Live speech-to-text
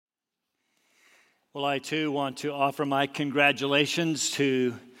Well, I too want to offer my congratulations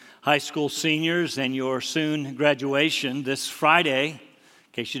to high school seniors and your soon graduation this Friday, in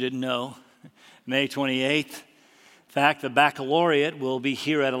case you didn't know, May 28th. In fact, the baccalaureate will be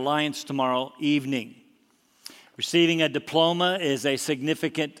here at Alliance tomorrow evening. Receiving a diploma is a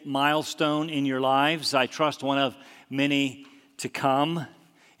significant milestone in your lives. I trust one of many to come.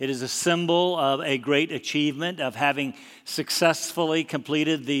 It is a symbol of a great achievement of having successfully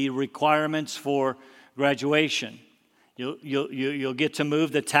completed the requirements for graduation. You'll get to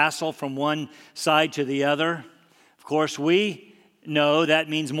move the tassel from one side to the other. Of course, we know that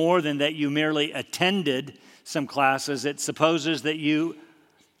means more than that you merely attended some classes. It supposes that you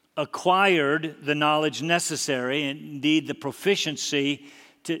acquired the knowledge necessary, and indeed the proficiency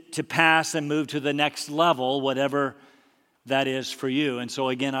to pass and move to the next level, whatever that is for you. And so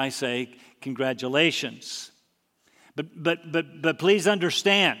again, I say congratulations. But please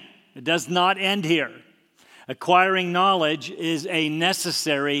understand, it does not end here. Acquiring knowledge is a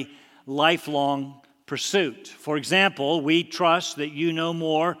necessary lifelong pursuit. For example, we trust that you know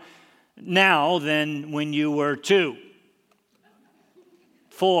more now than when you were 2,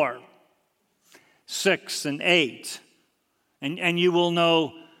 4, 6, and 8. And you will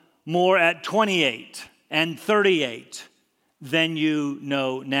know more at 28 and 38 than you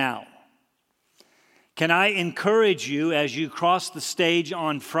know now. Can I encourage you as you cross the stage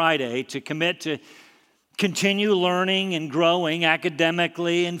on Friday to commit to continue learning and growing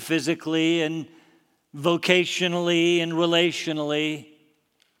academically and physically and vocationally and relationally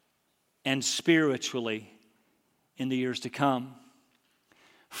and spiritually in the years to come?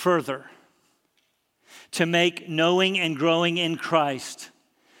 Further, to make knowing and growing in Christ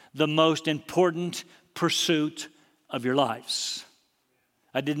the most important pursuit of your lives.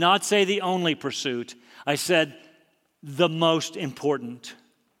 I did not say the only pursuit. I said the most important.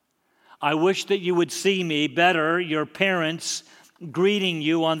 I wish that you would see me better, your parents greeting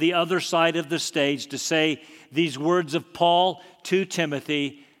you on the other side of the stage to say these words of Paul to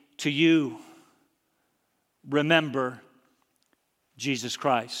Timothy, to you, remember Jesus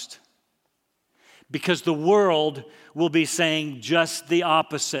Christ. Because the world will be saying just the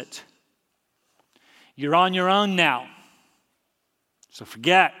opposite. You're on your own now, so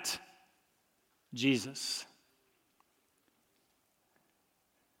forget Jesus.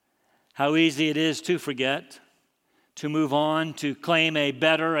 How easy it is to forget, to move on, to claim a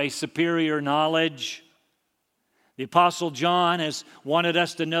better, a superior knowledge. The Apostle John has wanted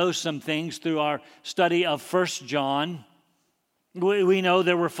us to know some things through our study of 1 John. We know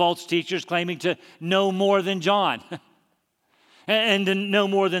there were false teachers claiming to know more than John and to know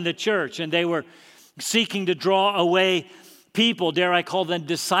more than the church. And they were seeking to draw away people, dare I call them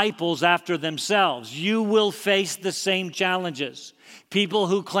disciples, after themselves. You will face the same challenges. People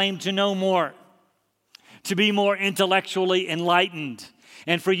who claim to know more, to be more intellectually enlightened.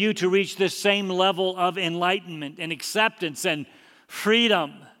 And for you to reach this same level of enlightenment and acceptance and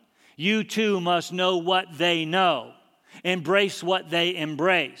freedom, you too must know what they know. Embrace what they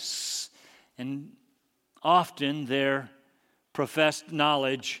embrace. And often their professed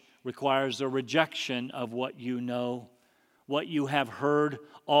knowledge requires a rejection of what you know, what you have heard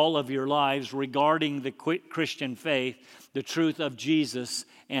all of your lives regarding the Christian faith, the truth of Jesus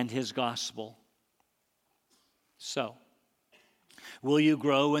and His gospel. So, will you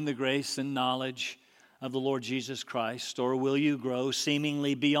grow in the grace and knowledge of the Lord Jesus Christ, or will you grow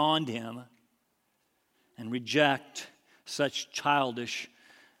seemingly beyond Him and reject such childish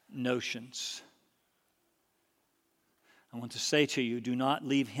notions? I want to say to you, do not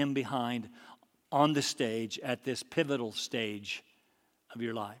leave Him behind on the stage at this pivotal stage of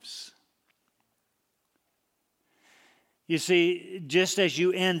your lives. You see, just as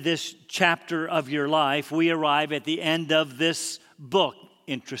you end this chapter of your life, we arrive at the end of this book,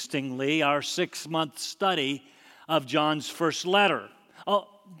 interestingly, our 6-month study of John's first letter. Oh,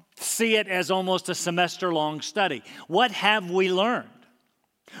 see it as almost a semester-long study. What have we learned?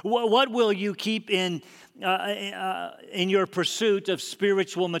 What will you keep in your pursuit of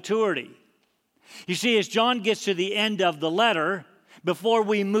spiritual maturity? You see, as John gets to the end of the letter, before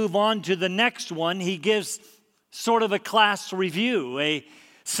we move on to the next one, he gives sort of a class review, a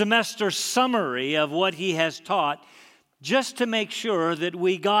semester summary of what he has taught, just to make sure that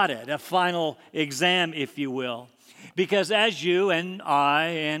we got it, a final exam, if you will. Because as you and I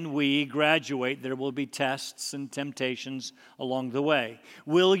and we graduate, there will be tests and temptations along the way.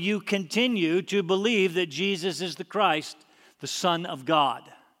 Will you continue to believe that Jesus is the Christ, the Son of God?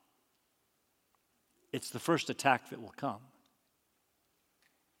 It's the first attack that will come.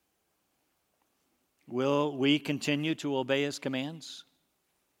 Will we continue to obey His commands?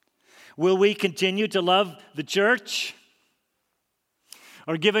 Will we continue to love the church?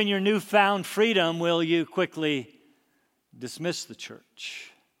 Or given your newfound freedom, will you quickly dismiss the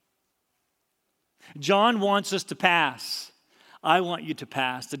church? John wants us to pass. I want you to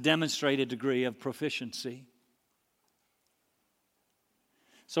pass to demonstrate a degree of proficiency.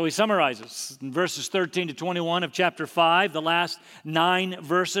 So he summarizes in verses 13 to 21 of chapter 5, the last 9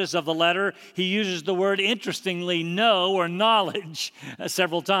 verses of the letter. He uses the word, interestingly, know or knowledge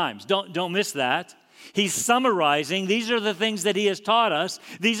several times. Don't miss that. He's summarizing. These are the things that he has taught us.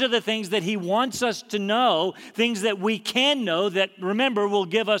 These are the things that he wants us to know, things that we can know that, remember, will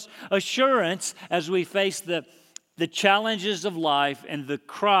give us assurance as we face the challenges of life and the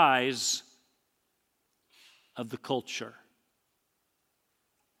cries of the culture.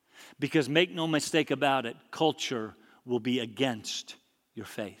 Because make no mistake about it, culture will be against your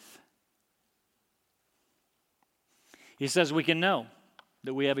faith. He says we can know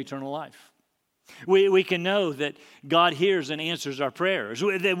that we have eternal life. We can know that God hears and answers our prayers.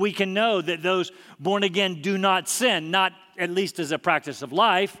 That we can know that those born again do not sin, not at least as a practice of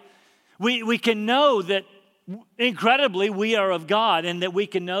life. We can know that incredibly we are of God, and that we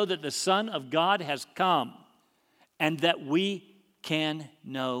can know that the Son of God has come and that we can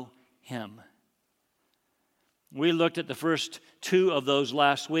know Him. We looked at the first 2 of those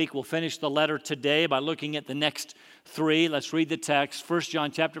last week. We'll finish the letter today by looking at the next 3. Let's read the text, 1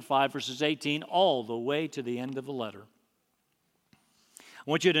 John chapter 5, verses 18, all the way to the end of the letter. I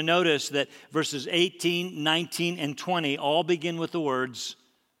want you to notice that verses 18, 19, and 20 all begin with the words,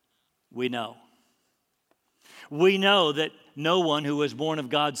 we know. We know that no one who was born of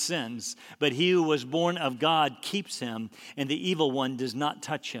God sins, but he who was born of God keeps him, and the evil one does not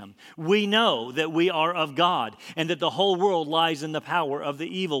touch him. We know that we are of God, and that the whole world lies in the power of the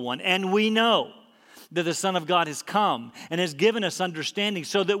evil one. And we know that the Son of God has come and has given us understanding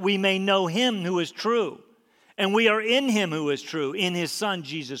so that we may know him who is true. And we are in him who is true, in his Son,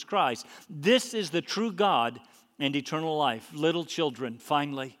 Jesus Christ. This is the true God and eternal life. Little children,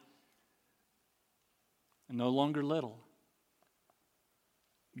 finally, no longer little.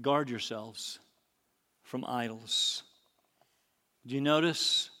 Guard yourselves from idols. Do you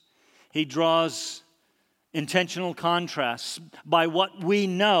notice? He draws intentional contrasts by what we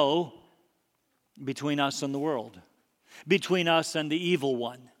know between us and the world, between us and the evil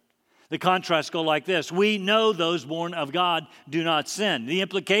one. The contrasts go like this. We know those born of God do not sin. The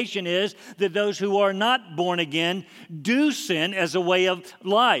implication is that those who are not born again do sin as a way of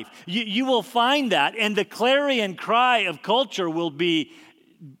life. You will find that, and the clarion cry of culture will be,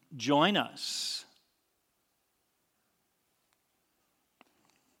 join us.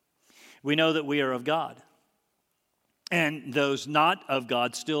 We know that we are of God, and those not of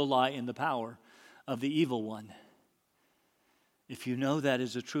God still lie in the power of the evil one. If you know that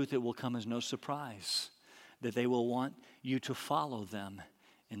is a truth, it will come as no surprise that they will want you to follow them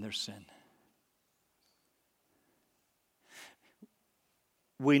in their sin.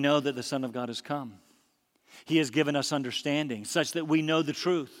 We know that the Son of God has come. He has given us understanding such that we know the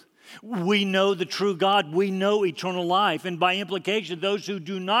truth. We know the true God. We know eternal life. And by implication, those who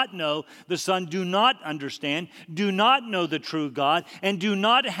do not know the Son do not understand, do not know the true God, and do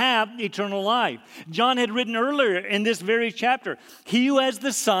not have eternal life. John had written earlier in this very chapter, he who has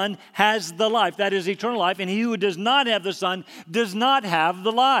the Son has the life. That is eternal life. And he who does not have the Son does not have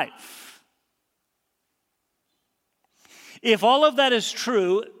the life. If all of that is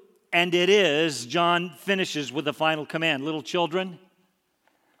true, and it is, John finishes with the final command. Little children,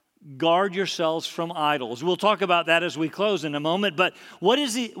 guard yourselves from idols. We'll talk about that as we close in a moment, but what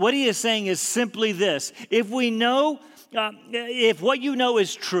he is saying is simply this. If we know, if what you know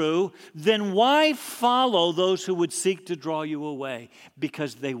is true, then why follow those who would seek to draw you away?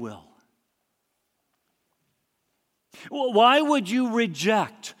 Because they will. Why would you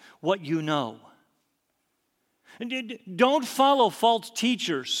reject what you know? Don't follow false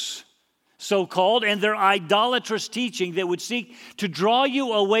teachers, so-called, and their idolatrous teaching that would seek to draw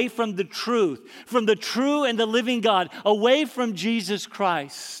you away from the truth, from the true and the living God, away from Jesus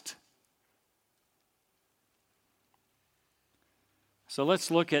Christ. So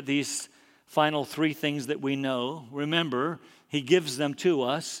let's look at these final 3 things that we know. Remember, he gives them to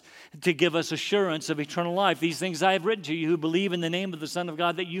us to give us assurance of eternal life. These things I have written to you who believe in the name of the Son of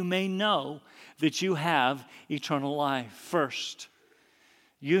God, that you may know that you have eternal life. First,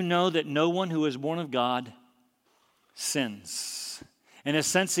 you know that no one who is born of God sins. In a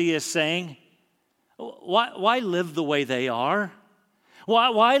sense, he is saying, why live the way they are?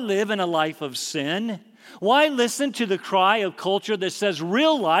 Why live in a life of sin? Why listen to the cry of culture that says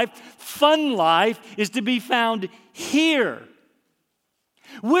real life, fun life, is to be found here?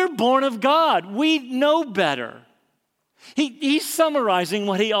 We're born of God. We know better. He's summarizing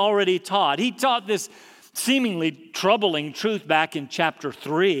what he already taught. He taught this seemingly troubling truth back in chapter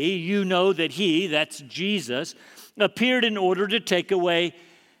 3. You know that he, that's Jesus, appeared in order to take away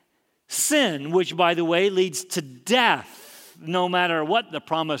sin, which, by the way, leads to death. No matter what the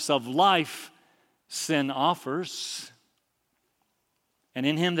promise of life sin offers. And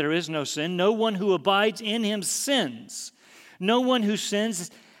in him there is no sin. No one who abides in him sins. No one who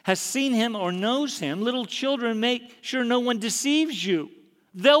sins has seen him or knows him. Little children, make sure no one deceives you.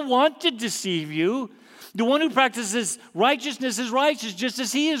 They'll want to deceive you. The one who practices righteousness is righteous just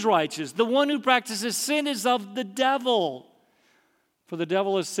as he is righteous. The one who practices sin is of the devil. For the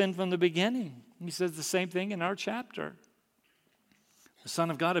devil has sinned from the beginning. He says the same thing in our chapter. The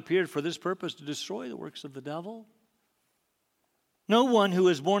Son of God appeared for this purpose, to destroy the works of the devil. No one who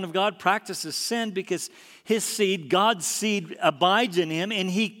is born of God practices sin because his seed, God's seed, abides in him, and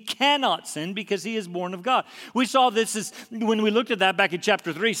he cannot sin because he is born of God. We saw this when we looked at that back in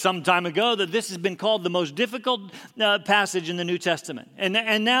chapter 3 some time ago, that this has been called the most difficult passage in the New Testament.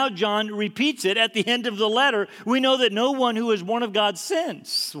 And now John repeats it at the end of the letter. We know that no one who is born of God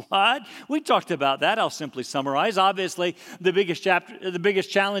sins. What? We talked about that. I'll simply summarize. Obviously, the biggest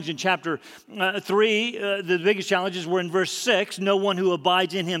challenge in chapter 3, the biggest challenges were in verse 6. No one who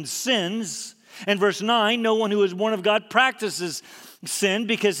abides in him sins. And verse 9, no one who is born of God practices sin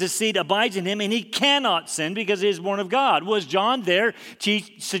because his seed abides in him, and he cannot sin because he is born of God. Was John there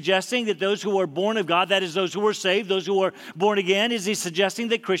suggesting that those who are born of God, that is those who are saved, those who are born again, is he suggesting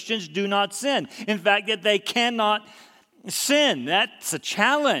that Christians do not sin? In fact, that they cannot sin. That's a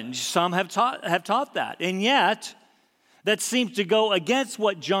challenge. Some have taught that. And yet, that seems to go against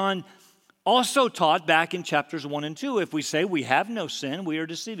what John also taught back in chapters 1 and 2. If we say we have no sin, we are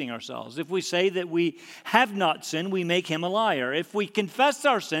deceiving ourselves. If we say that we have not sinned, we make him a liar. If we confess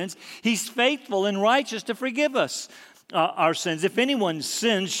our sins, he's faithful and righteous to forgive us our sins. If anyone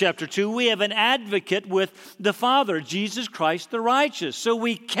sins, chapter 2, we have an advocate with the Father, Jesus Christ the righteous. So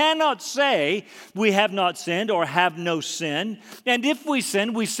we cannot say we have not sinned or have no sin. And if we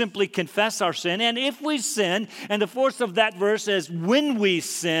sin, we simply confess our sin. And if we sin, and the force of that verse is when we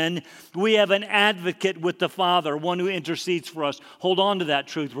sin, we have an advocate with the Father, one who intercedes for us. Hold on to that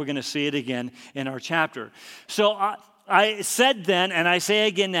truth. We're going to see it again in our chapter. So I said then, and I say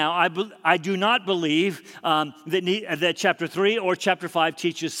again now, I do not believe that chapter 3 or chapter 5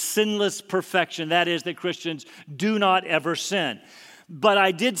 teaches sinless perfection. That is, that Christians do not ever sin. But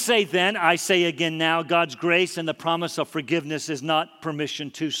I did say then, I say again now, God's grace and the promise of forgiveness is not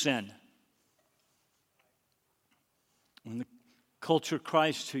permission to sin. When the culture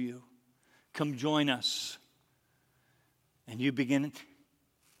cries to you, come join us, and you begin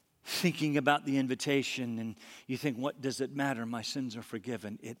thinking about the invitation, and you think, what does it matter? My sins are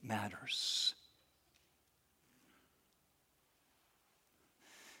forgiven. It matters.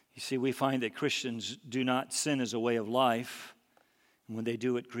 You see, we find that Christians do not sin as a way of life. And when they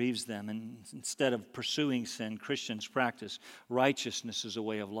do, it grieves them. And instead of pursuing sin, Christians practice righteousness as a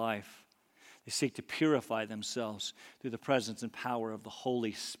way of life. They seek to purify themselves through the presence and power of the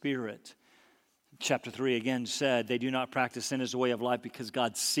Holy Spirit. Chapter 3 again said, they do not practice sin as a way of life because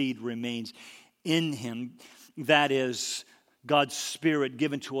God's seed remains in him. That is, God's Spirit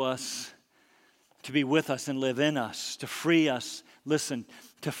given to us to be with us and live in us, to free us,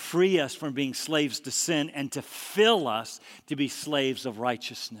 to free us from being slaves to sin and to fill us to be slaves of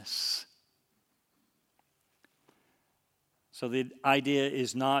righteousness. So the idea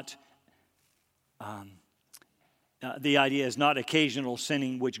is not occasional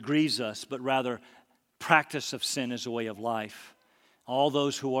sinning which grieves us, but rather practice of sin as a way of life. All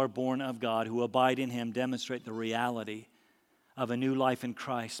those who are born of God, who abide in him, demonstrate the reality of a new life in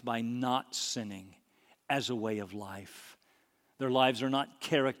Christ by not sinning as a way of life. Their lives are not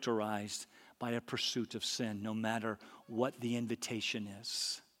characterized by a pursuit of sin, no matter what the invitation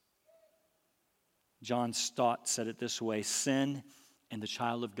is. John Stott said it this way: sin and the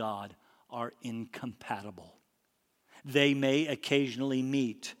child of God are incompatible. They may occasionally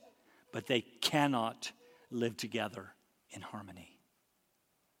meet, but they cannot live together in harmony.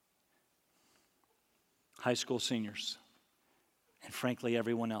 High school seniors, and frankly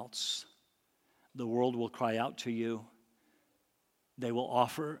everyone else, the world will cry out to you. They will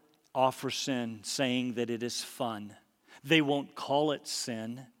offer sin, saying that it is fun. They won't call it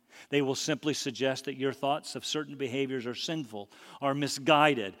sin. They will simply suggest that your thoughts of certain behaviors are sinful, or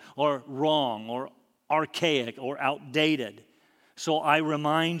misguided, or wrong, or archaic, or outdated. So I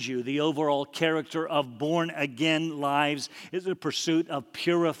remind you, the overall character of born-again lives is a pursuit of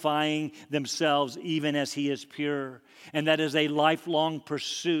purifying themselves even as He is pure. And that is a lifelong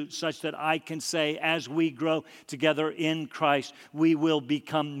pursuit such that I can say as we grow together in Christ, we will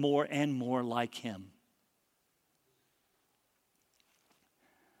become more and more like Him.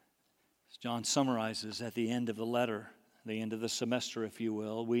 As John summarizes at the end of the letter, the end of the semester, if you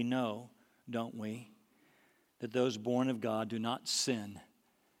will, we know, don't we, that those born of God do not sin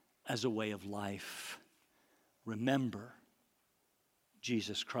as a way of life. Remember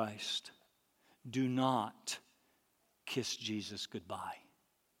Jesus Christ. Do not kiss Jesus goodbye.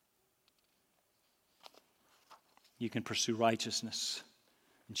 You can pursue righteousness.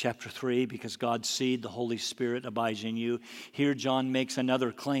 In chapter 3, because God's seed, the Holy Spirit, abides in you. Here John makes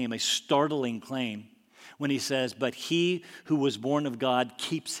another claim, a startling claim, when he says, but he who was born of God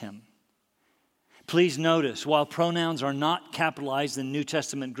keeps him. Please notice, while pronouns are not capitalized in New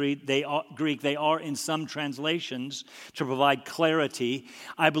Testament Greek, they are in some translations to provide clarity.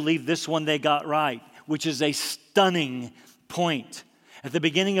 I believe this one they got right, which is a stunning point. At the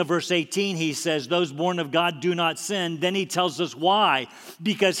beginning of verse 18, he says, those born of God do not sin. Then he tells us why.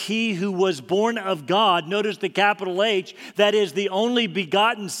 Because he who was born of God, notice the capital H, that is the only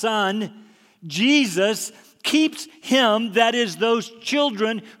begotten Son, Jesus, keeps him, that is those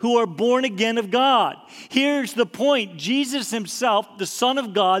children who are born again of God. Here's the point. Jesus himself, the Son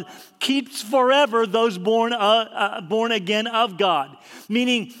of God, keeps forever those born again of God.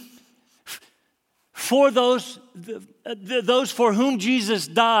 Meaning, for those for whom Jesus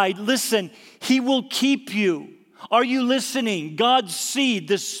died, listen, He will keep you. Are you listening? God's seed,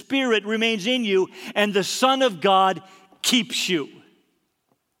 the Spirit, remains in you, and the Son of God keeps you.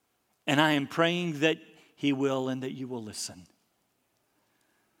 And I am praying that He will and that you will listen.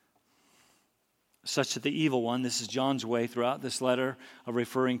 Such that the evil one, this is John's way throughout this letter of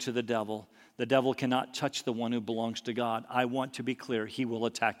referring to the devil cannot touch the one who belongs to God. I want to be clear, he will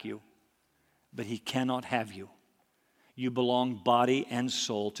attack you, but he cannot have you. You belong body and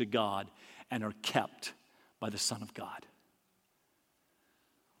soul to God and are kept by the Son of God.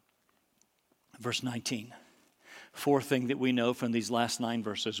 Verse 19. Fourth thing that we know from these last 9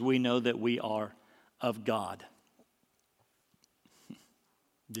 verses, we know that we are of God.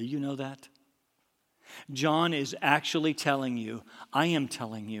 Do you know that? John is actually telling you, I am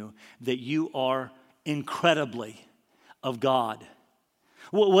telling you, that you are incredibly of God.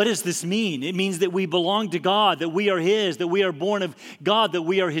 What does this mean? It means that we belong to God, that we are His, that we are born of God, that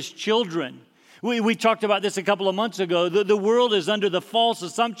we are His children. We talked about this a couple of months ago. The world is under the false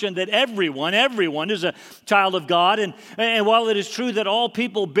assumption that everyone is a child of God. And while it is true that all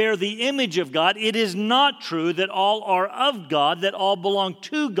people bear the image of God, it is not true that all are of God, that all belong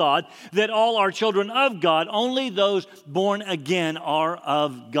to God, that all are children of God. Only those born again are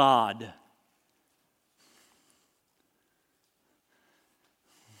of God.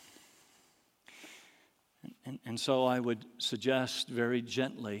 And so I would suggest very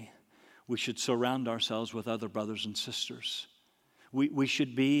gently, we should surround ourselves with other brothers and sisters. We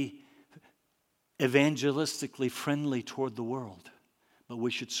should be evangelistically friendly toward the world, but we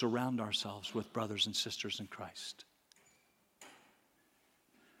should surround ourselves with brothers and sisters in Christ.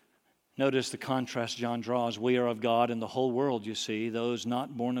 Notice the contrast John draws. We are of God, and the whole world, you see, those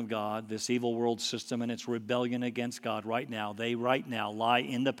not born of God, this evil world system and its rebellion against God they right now lie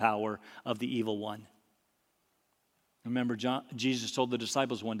in the power of the evil one. Remember, Jesus told the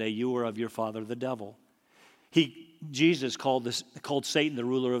disciples one day, you are of your father, the devil. Jesus called Satan the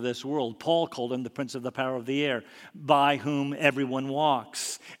ruler of this world. Paul called him the prince of the power of the air, by whom everyone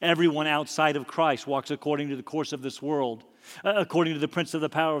walks. Everyone outside of Christ walks according to the course of this world, according to the prince of the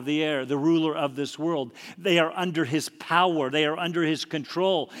power of the air, the ruler of this world. They are under his power. They are under his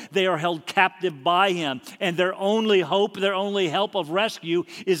control. They are held captive by him. And their only hope, their only help of rescue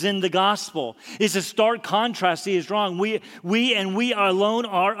is in the gospel. It's a stark contrast. He is wrong. We alone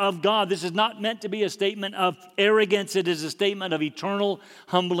are of God. This is not meant to be a statement of arrogance. It is a statement of eternal,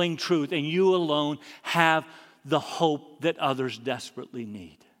 humbling truth. And you alone have the hope that others desperately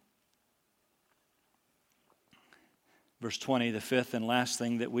need. Verse 20, the fifth and last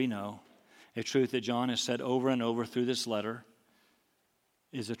thing that we know, a truth that John has said over and over through this letter,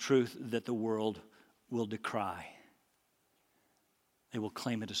 is a truth that the world will decry. They will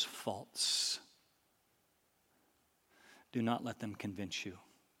claim it as false. Do not let them convince you.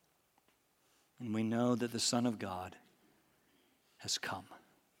 And we know that the Son of God has come.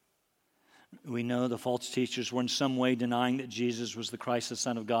 We know the false teachers were in some way denying that Jesus was the Christ, the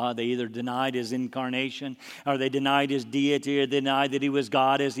Son of God. They either denied his incarnation, or they denied his deity, or they denied that he was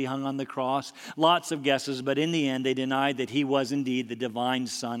God as he hung on the cross. Lots of guesses, but in the end, they denied that he was indeed the divine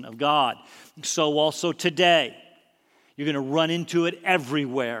Son of God. So also today, you're going to run into it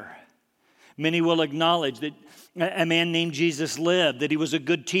everywhere. Many will acknowledge that a man named Jesus lived, that he was a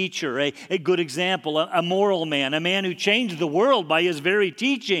good teacher, a good example, a moral man, a man who changed the world by his very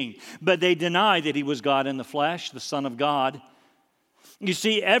teaching. But they deny that he was God in the flesh, the Son of God. You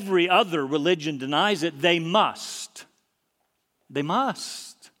see, every other religion denies it. They must. They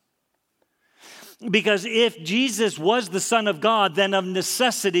must. Because if Jesus was the Son of God, then of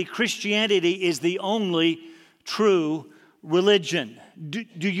necessity, Christianity is the only true religion.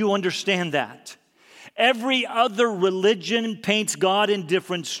 Do you understand that? Every other religion paints God in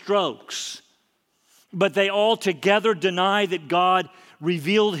different strokes, but they all together deny that God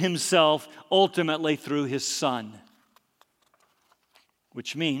revealed himself ultimately through his Son.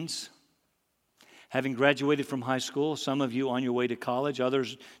 Which means, having graduated from high school, some of you on your way to college,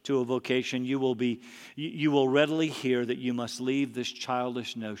 others to a vocation, you will readily hear that you must leave this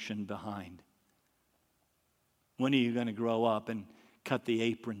childish notion behind. When are you going to grow up and cut the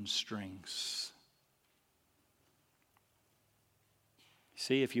apron strings?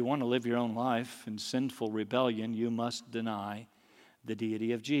 See, if you want to live your own life in sinful rebellion, you must deny the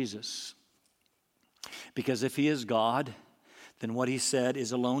deity of Jesus. Because if he is God, then what he said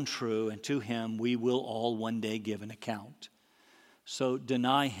is alone true, and to him we will all one day give an account. So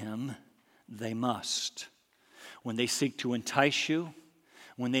deny him, they must. When they seek to entice you,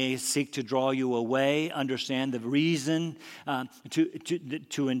 when they seek to draw you away, understand the reason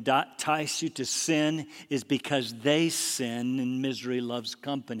to entice you to sin is because they sin, and misery loves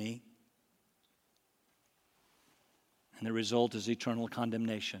company. And the result is eternal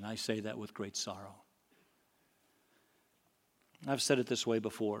condemnation. I say that with great sorrow. I've said it this way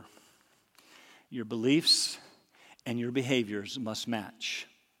before. Your beliefs and your behaviors must match.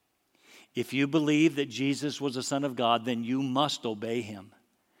 If you believe that Jesus was the Son of God, then you must obey him.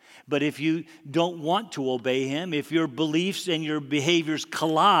 But if you don't want to obey him, if your beliefs and your behaviors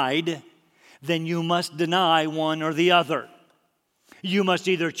collide, then you must deny one or the other. You must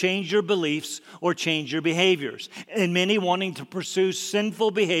either change your beliefs or change your behaviors. And many wanting to pursue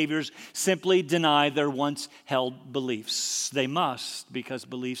sinful behaviors simply deny their once held beliefs. They must, because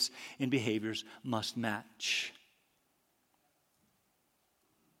beliefs and behaviors must match.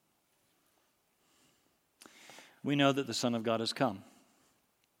 We know that the Son of God has come.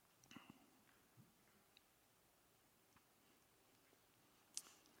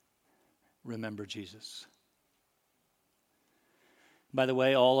 Remember Jesus. By the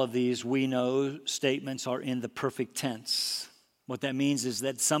way, all of these we know statements are in the perfect tense. What that means is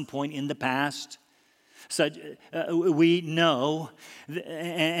that at some point in the past, we know,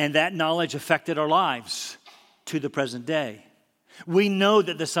 and that knowledge affected our lives to the present day. We know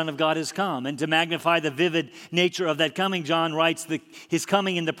that the Son of God has come. And to magnify the vivid nature of that coming, John writes his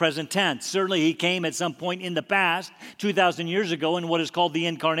coming in the present tense. Certainly he came at some point in the past, 2,000 years ago, in what is called the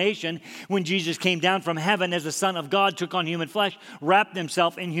incarnation, when Jesus came down from heaven as the Son of God, took on human flesh, wrapped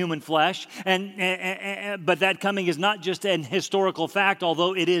himself in human flesh. But that coming is not just an historical fact,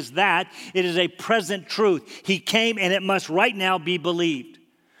 although it is that. It is a present truth. He came, and it must right now be believed.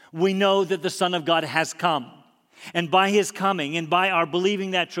 We know that the Son of God has come. And by his coming and by our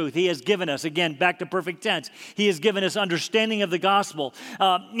believing that truth, he has given us, again, back to perfect tense, he has given us understanding of the gospel.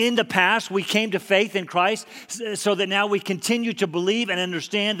 In the past, we came to faith in Christ so that now we continue to believe and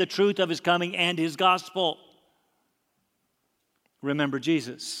understand the truth of his coming and his gospel. Remember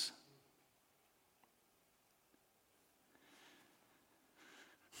Jesus.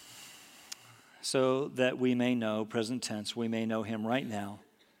 So that we may know, present tense, we may know him right now,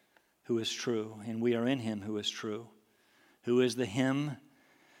 who is true, and we are in him who is true. Who is the him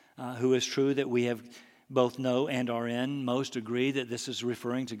who is true that we have both know and are in? Most agree that this is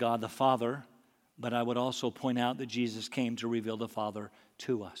referring to God the Father, but I would also point out that Jesus came to reveal the Father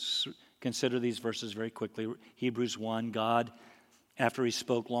to us. Consider these verses very quickly. Hebrews 1, God, after he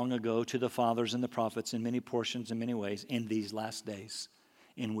spoke long ago to the fathers and the prophets in many portions and many ways, in these last days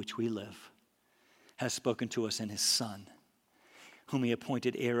in which we live, has spoken to us in his Son, whom he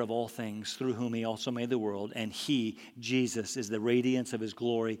appointed heir of all things, through whom he also made the world. And he, Jesus, is the radiance of his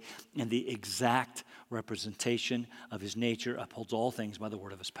glory and the exact representation of his nature, upholds all things by the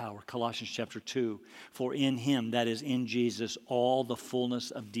word of his power. Colossians chapter 2, for in him, that is in Jesus, all the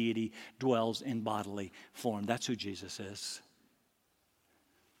fullness of deity dwells in bodily form. That's who Jesus is.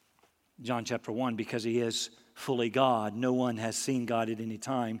 John chapter 1, because he is fully God. No one has seen God at any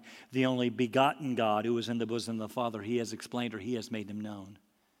time. The only begotten God who was in the bosom of the Father, he has explained or he has made him known.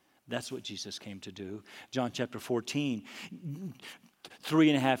 That's what Jesus came to do. John chapter 14,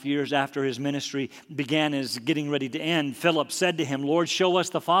 3.5 years after his ministry began and is getting ready to end, Philip said to him, Lord, show us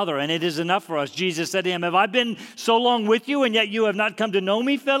the Father, and it is enough for us. Jesus said to him, have I been so long with you, and yet you have not come to know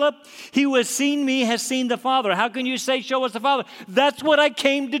me, Philip? He who has seen me has seen the Father. How can you say, show us the Father? That's what I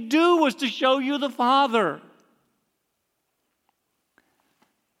came to do, was to show you the Father.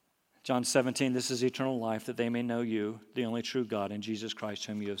 John 17, this is eternal life, that they may know you, the only true God, and Jesus Christ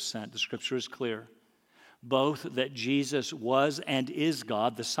whom you have sent. The scripture is clear. Both that Jesus was and is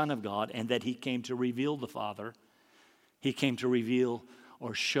God, the Son of God, and that he came to reveal the Father. He came to reveal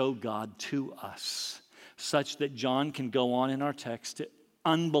or show God to us, such that John can go on in our text to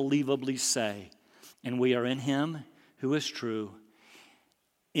unbelievably say, and we are in him who is true,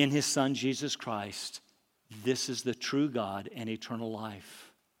 in his Son Jesus Christ. This is the true God and eternal life.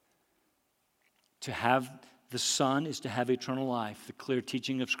 To have the Son is to have eternal life. The clear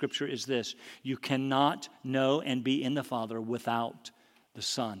teaching of Scripture is this: you cannot know and be in the Father without the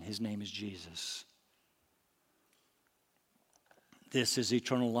Son. His name is Jesus. This is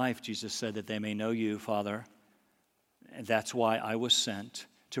eternal life, Jesus said, that they may know you, Father. And that's why I was sent,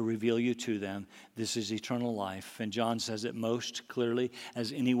 to reveal you to them. This is eternal life. And John says it most clearly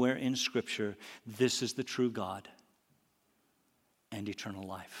as anywhere in Scripture. This is the true God and eternal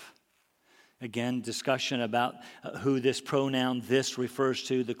life. Again, discussion about who this pronoun this refers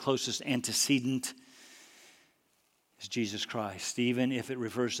to. The closest antecedent is Jesus Christ. Even if it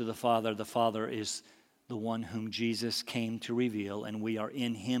refers to the Father is the one whom Jesus came to reveal, and we are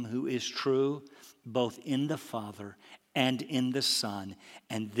in him who is true, both in the Father and in the Son,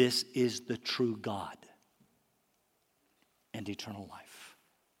 and this is the true God and eternal life.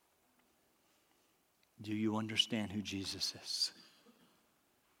 Do you understand who Jesus is?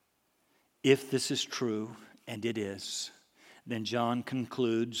 If this is true, and it is, then John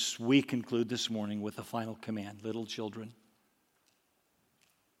concludes, we conclude this morning with a final command. Little children,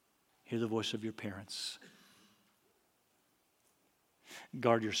 hear the voice of your parents.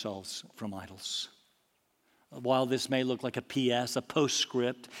 Guard yourselves from idols. While this may look like a PS, a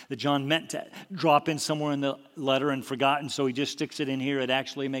postscript that John meant to drop in somewhere in the letter and forgotten, so he just sticks it in here, it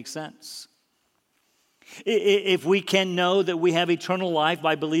actually makes sense. If we can know that we have eternal life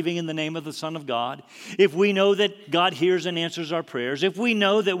by believing in the name of the Son of God, if we know that God hears and answers our prayers, if we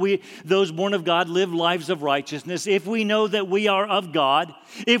know that those born of God, live lives of righteousness, if we know that we are of God,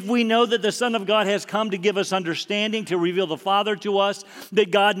 if we know that the Son of God has come to give us understanding, to reveal the Father to us,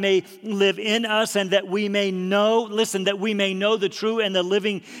 that God may live in us, and that we may know, that we may know the true and the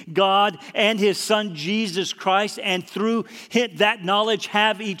living God and his Son Jesus Christ, and through that knowledge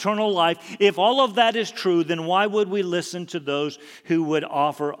have eternal life. If all of that is true, then why would we listen to those who would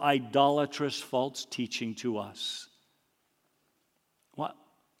offer idolatrous false teaching to us?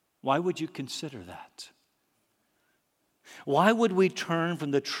 Why would you consider that? Why would we turn from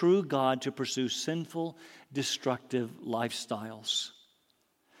the true God to pursue sinful, destructive lifestyles?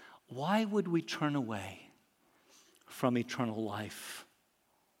 Why would we turn away from eternal life?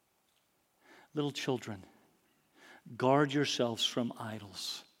 Little children, guard yourselves from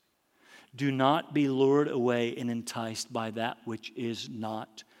idols. Do not be lured away and enticed by that which is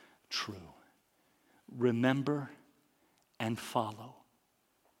not true. Remember and follow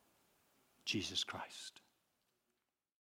Jesus Christ.